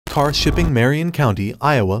Car Shipping, Marion County,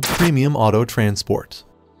 Iowa, Premium Auto Transport.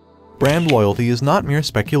 Brand loyalty is not mere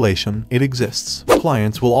speculation, it exists.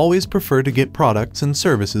 Clients will always prefer to get products and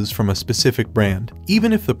services from a specific brand,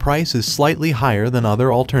 even if the price is slightly higher than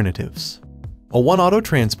other alternatives. One Auto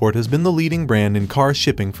Transport has been the leading brand in car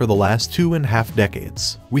shipping for the last 2.5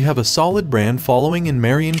 decades. We have a solid brand following in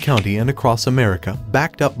Marion County and across America,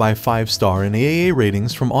 backed up by 5-star and AAA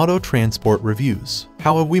ratings from Auto Transport reviews.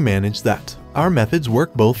 How have we managed that? Our methods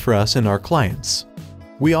work both for us and our clients.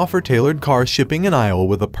 We offer tailored car shipping in Iowa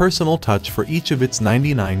with a personal touch for each of its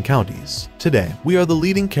 99 counties. Today, we are the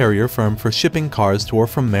leading carrier firm for shipping cars to or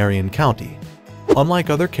from Marion County. Unlike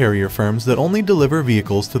other carrier firms that only deliver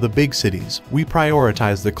vehicles to the big cities, we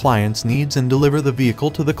prioritize the client's needs and deliver the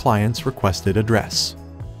vehicle to the client's requested address.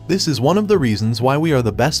 This is one of the reasons why we are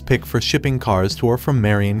the best pick for shipping cars to or from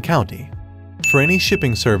Marion County. For any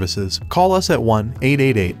shipping services, call us at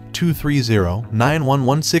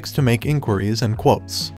 1-888-230-9116 to make inquiries and quotes.